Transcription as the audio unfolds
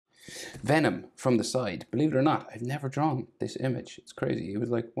Venom from the side. Believe it or not, I've never drawn this image. It's crazy. It was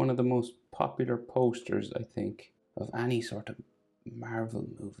like one of the most popular posters, I think, of any sort of Marvel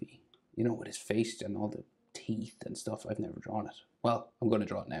movie. You know, with his face and all the teeth and stuff. I've never drawn it. Well, I'm going to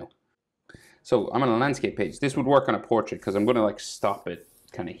draw it now. So I'm on a landscape page. This would work on a portrait because I'm going to like stop it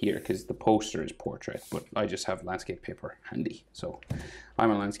kind of here because the poster is portrait, but I just have landscape paper handy. So I'm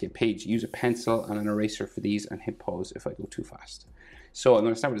on a landscape page. Use a pencil and an eraser for these and hit pause if I go too fast. So I'm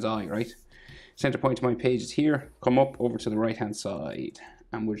going to start with his eye, right? Center point of my page is here. Come up over to the right hand side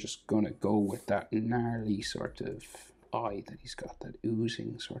and we're just going to go with that gnarly sort of eye that he's got, that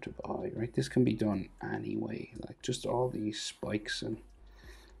oozing sort of eye, right? This can be done anyway, like just all these spikes and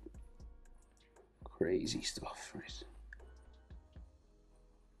crazy stuff, right?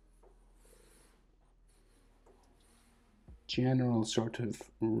 General sort of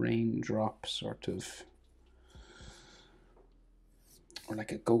raindrop sort of, or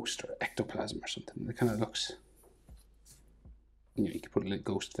like a ghost or ectoplasm or something. It kind of looks, you know, you could put a little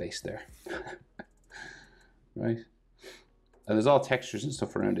ghost face there. Right? And there's all textures and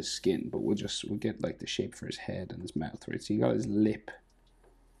stuff around his skin, but we'll get like the shape for his head and his mouth, right? So you got his lip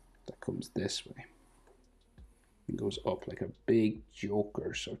that comes this way. It goes up like a big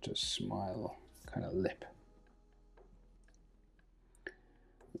Joker sort of smile kind of lip.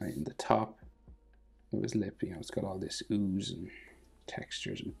 Right in the top of his lip, you know, it's got all this ooze and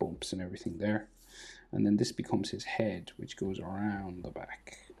textures and bumps and everything there. And then this becomes his head, which goes around the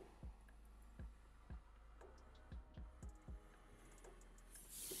back.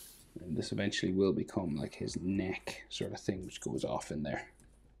 And this eventually will become like his neck sort of thing, which goes off in there.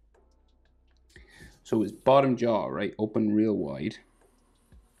 So his bottom jaw, right, open real wide.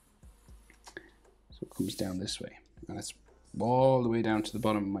 So it comes down this way. And it's all the way down to the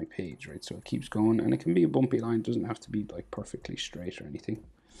bottom of my page, right? So it keeps going, and it can be a bumpy line. It doesn't have to be like perfectly straight or anything.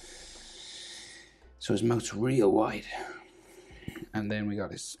 So his mouth's real wide. And then we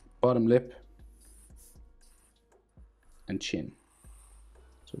got his bottom lip and chin.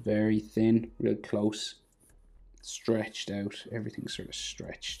 So very thin, real close, stretched out. Everything's sort of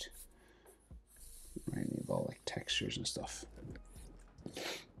stretched. Right, you have all like textures and stuff.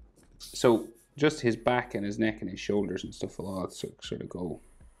 So just his back and his neck and his shoulders and stuff will all sort of go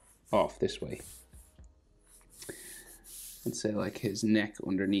off this way. And say like his neck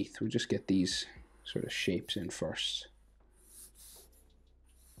underneath, we'll just get these sort of shapes in first.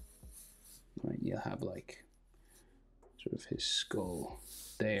 Right, you'll have like sort of his skull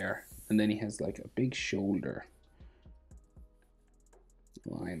there, and then he has like a big shoulder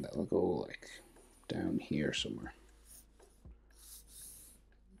line that will go like down here somewhere.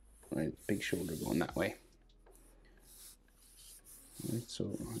 Right, big shoulder going that way. Right,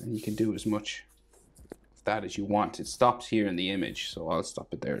 so and you can do as much of that as you want. It stops here in the image, so I'll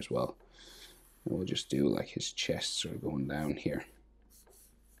stop it there as well. And we'll just do like his chest sort of going down here.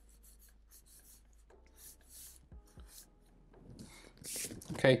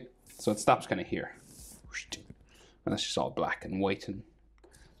 Okay, so it stops kind of here. And that's just all black and white and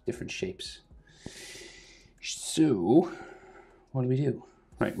different shapes. So, what do we do?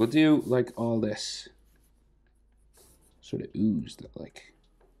 Right, we'll do like all this sort of ooze that like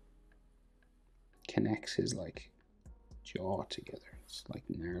connects his like jaw together. It's like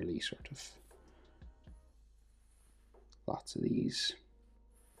gnarly sort of. Lots of these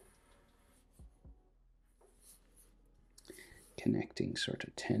connecting sort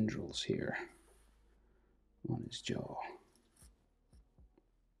of tendrils here on his jaw.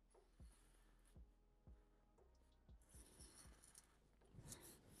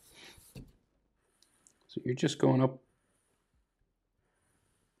 So you're just going up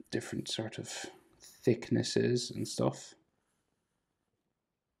different sort of thicknesses and stuff.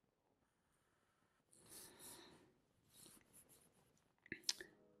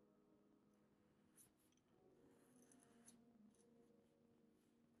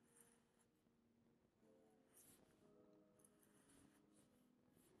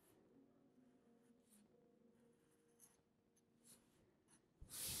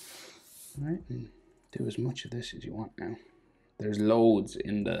 Right, and do as much of this as you want now. There's loads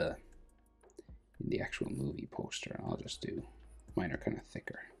in the actual movie poster. I'll just do, mine are kind of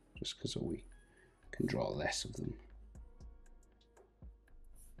thicker just because we can draw less of them.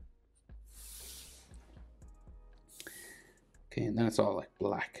 Okay, and then it's all like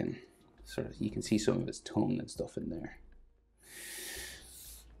black and sort of, you can see some of his tongue and stuff in there.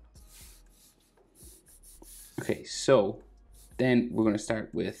 Okay, so then we're going to start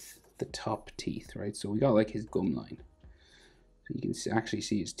with the top teeth, right? So we got like his gum line. So you can actually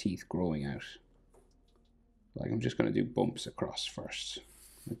see his teeth growing out. Like I'm just going to do bumps across first.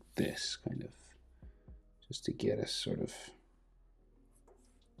 Like this, kind of, just to get us sort of.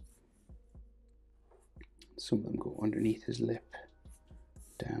 Some of them go underneath his lip,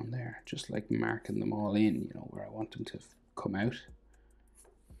 down there, just like marking them all in, you know, where I want them to come out.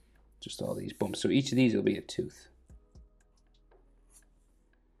 Just all these bumps. So each of these will be a tooth.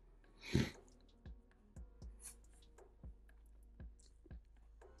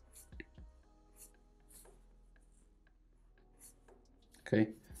 Okay,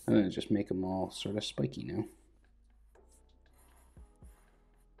 and then just make them all sort of spiky now.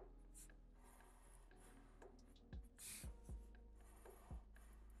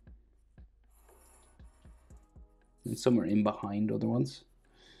 And some are in behind other ones.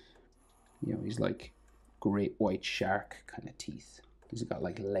 You know, he's like great white shark kind of teeth. He's got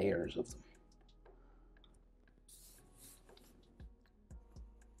like layers of them.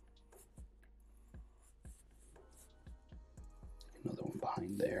 Another one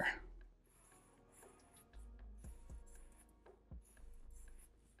behind there.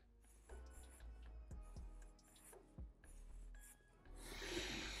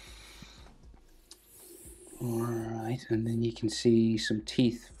 Alright, and then you can see some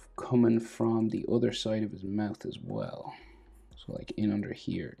teeth coming from the other side of his mouth as well. So like in under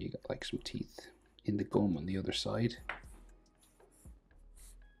here, you got like some teeth in the gum on the other side.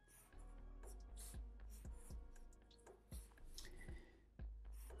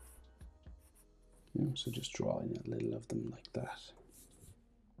 You know, so just drawing a little of them like that.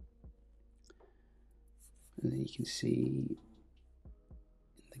 And then you can see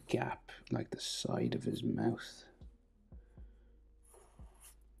the gap, like the side of his mouth,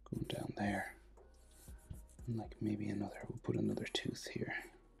 going down there, and like maybe another, we'll put another tooth here.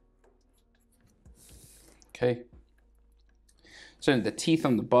 Okay, so the teeth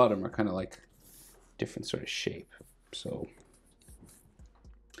on the bottom are kind of like different sort of shape, so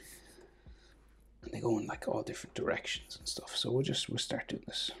and they go in like all different directions and stuff. So we'll start doing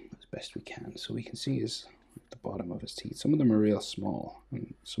this as best we can. So we can see his the bottom of his teeth. Some of them are real small,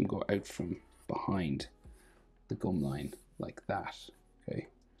 and some go out from behind the gum line like that. Okay.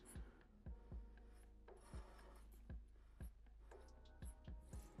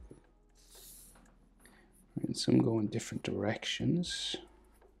 And some go in different directions.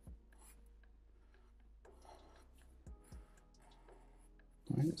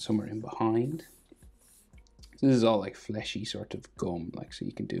 Right, some are in behind. This is all like fleshy sort of gum, like, so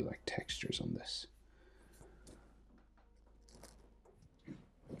you can do like textures on this.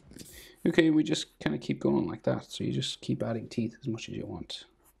 Okay, we just kind of keep going like that. So you just keep adding teeth as much as you want.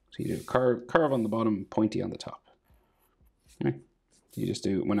 So you do curve on the bottom, pointy on the top. Okay. You just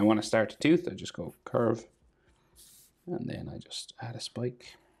do, when I want to start a tooth, I just go curve, and then I just add a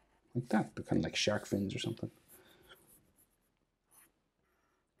spike like that. They're kind of like shark fins or something.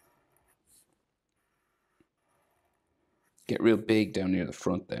 Get real big down near the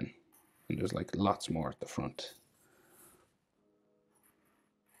front then, and there's like lots more at the front.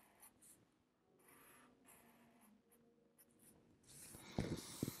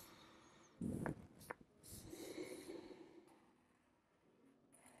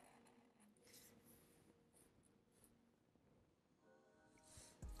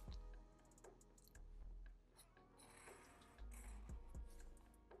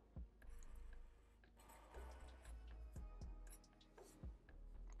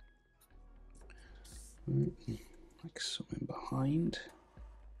 Like some in behind.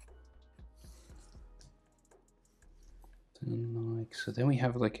 Then like, so then we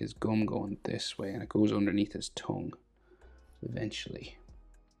have like his gum going this way, and it goes underneath his tongue eventually.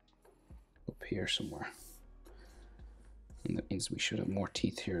 Up here somewhere. And that means we should have more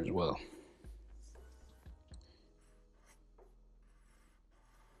teeth here as well.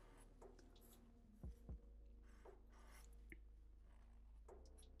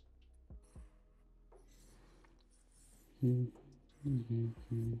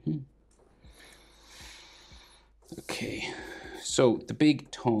 Okay, so the big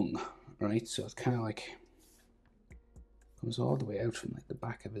tongue, right? So it's kind of like comes all the way out from like the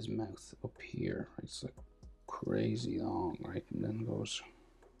back of his mouth up here. Right? It's like crazy long, right? And then goes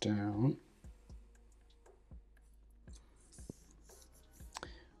down,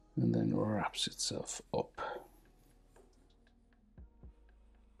 and then wraps itself up.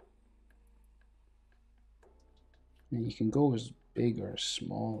 And you can go as big or as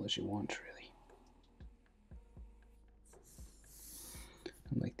small as you want, really.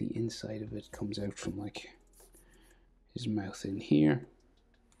 And like the inside of it comes out from like his mouth in here,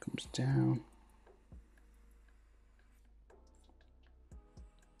 comes down.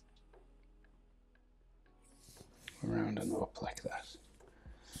 Around and up like that.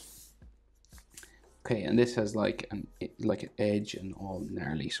 Okay, and this has like an edge and all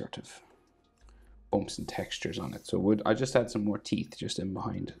gnarly sort of bumps and textures on it. So I just add some more teeth just in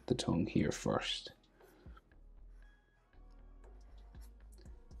behind the tongue here first.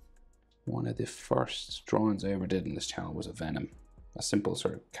 One of the first drawings I ever did in this channel was a Venom, a simple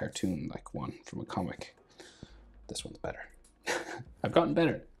sort of cartoon like one from a comic. This one's better. I've gotten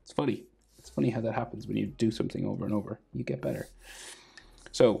better. It's funny. It's funny how that happens when you do something over and over. You get better.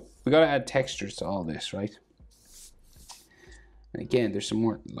 So we got to add textures to all this, right? And again, there's some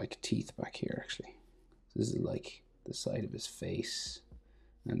more like teeth back here actually. This is like the side of his face,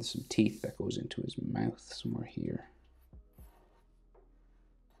 and there's some teeth that goes into his mouth somewhere here.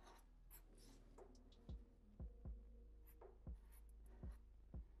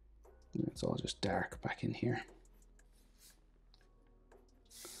 And it's all just dark back in here.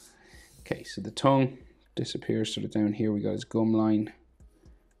 Okay, so the tongue disappears sort of down here. We got his gum line.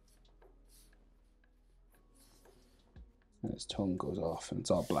 And his tongue goes off and it's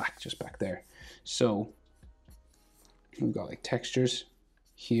all black just back there. So we've got like textures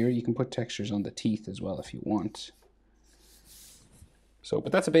here. You can put textures on the teeth as well if you want. So,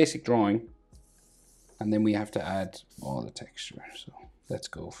 but that's a basic drawing. And then we have to add all the texture. So let's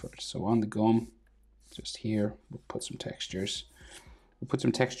go for it. So on the gum, just here, we'll put some textures. We'll put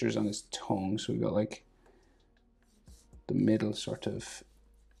some textures on his tongue. So we've got like the middle sort of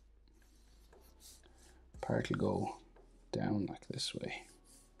part will go down like this way.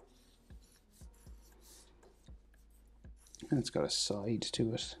 And it's got a side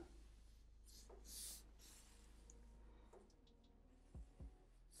to it.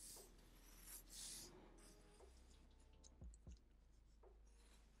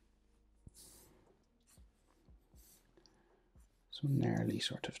 So gnarly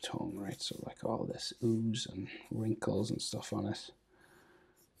sort of tongue, right? So like all this ooze and wrinkles and stuff on it.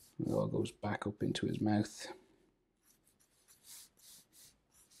 It all goes back up into his mouth.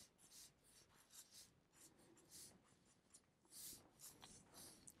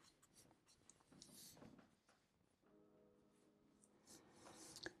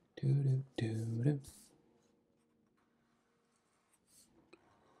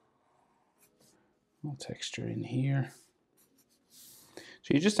 All texture in here.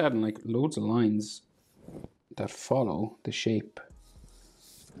 So you're just adding like loads of lines that follow the shape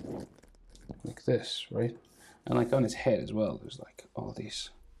like this, right? And like on his head as well, there's like all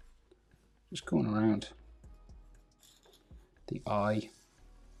these just going around. The eye.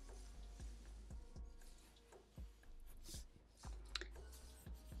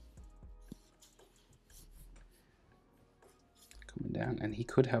 Coming down, and he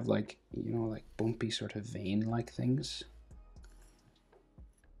could have like, you know, like bumpy sort of vein-like things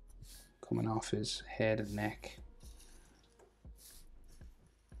coming off his head and neck.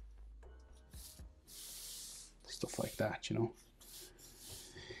 Stuff like that, you know.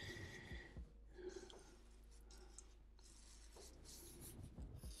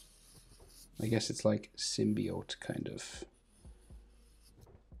 I guess it's like symbiote kind of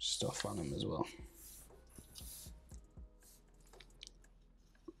stuff on him as well.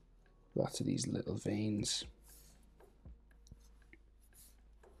 Lots of these little veins.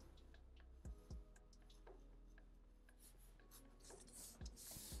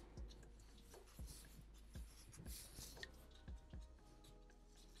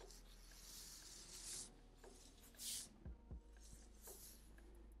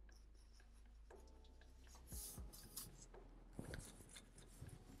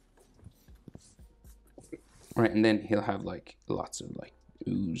 Right, and then he'll have like lots of like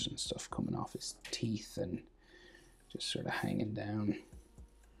ooze and stuff coming off his teeth and just sort of hanging down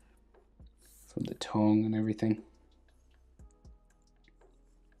from the tongue and everything.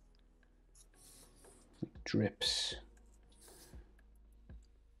 Like drips.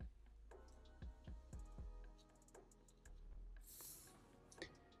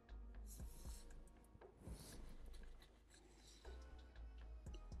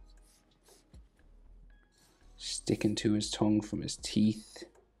 Sticking to his tongue from his teeth,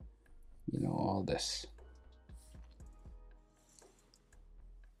 you know, all this.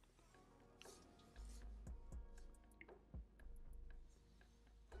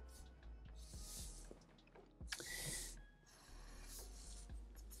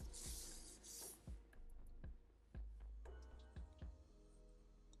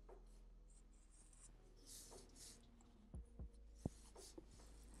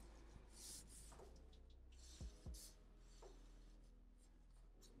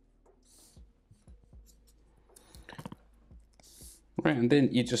 Right, and then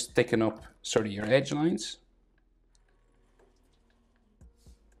you just thicken up sort of your edge lines.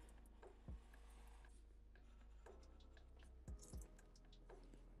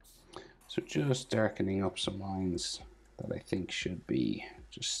 So just darkening up some lines that I think should be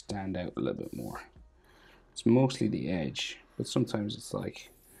just stand out a little bit more. It's mostly the edge, but sometimes it's like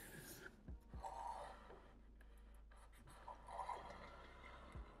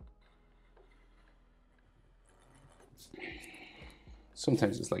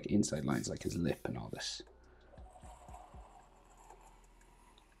inside lines, like his lip and all this.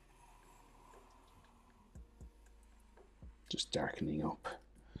 Just darkening up,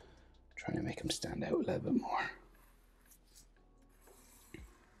 trying to make him stand out a little bit more.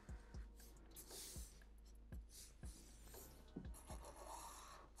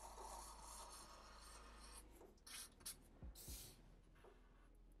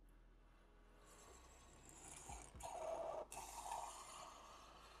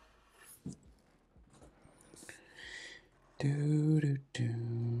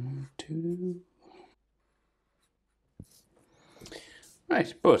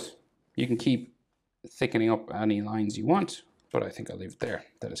 Right, but you can keep thickening up any lines you want, but I think I'll leave it there.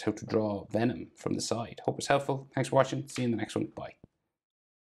 That is how to draw Venom from the side. Hope it's helpful. Thanks for watching. See you in the next one. Bye.